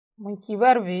Mun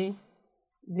kibarbi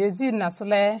Jésus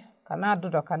nasle kana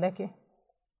dudo kaleke.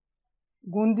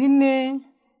 Gundine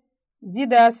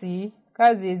zidasi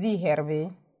ka Jésus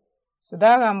herbe.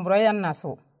 Sudaga mbroya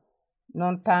naso.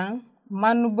 Non tang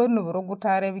manu bonu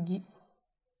rogutare bigi.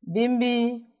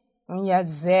 Bimbi ya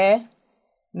ze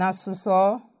na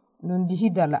suso nundi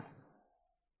hidala.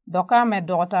 Doka me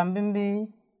dokota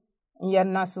bimbi ya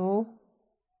naso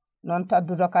non ta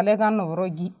dudo kalega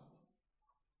nubrogi.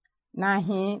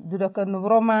 Nahi dudaka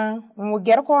nubroma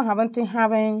ger ko habanti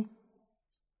haben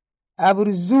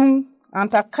aburzum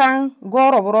anta kan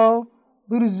gorobro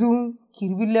burzum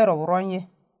kirbile robronye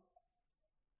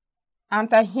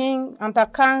anta hin anta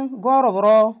kan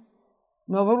gorobro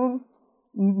nobru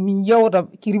min yawda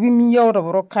kirbi min yawda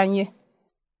bro kanye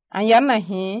an yanna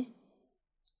hi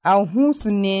aw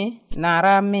husne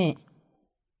narame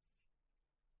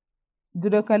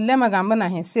dudaka lema gamba na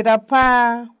hin sida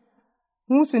pa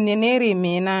Musu nenere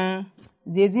mena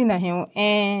Jésus na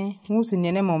hen musu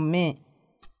nene momme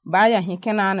baya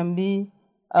hikena nambi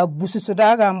abusu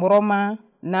sudaga mboroma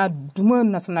na duma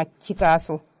na suna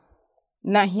kikaso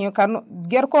na hin kan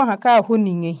gerko haka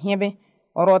honinge hebe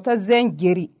orota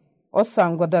zengeri o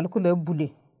sangodal kula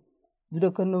bule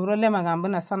dudo ko nuro le magamba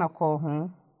na sana ko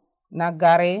na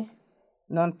gare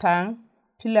non tan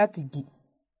pilatigi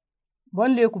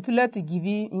bon le ku pilati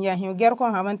gibi nya hin ger ko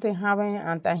habante haben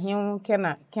anta hin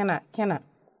kena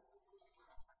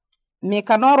me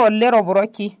kanoro lero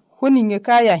broki honinge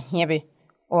kaya hebe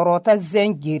orota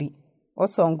zengeri o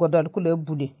songodol kule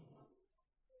bule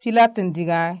pilatin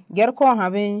diga ger ko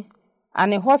haben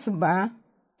ani hosba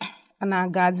ana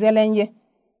gazelenye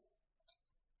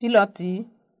piloti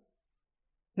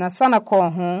na sana ko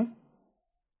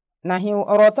na hin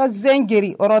orota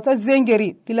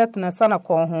zengeri pilat na sana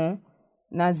ko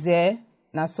na ze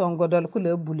na songodol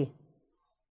kule bule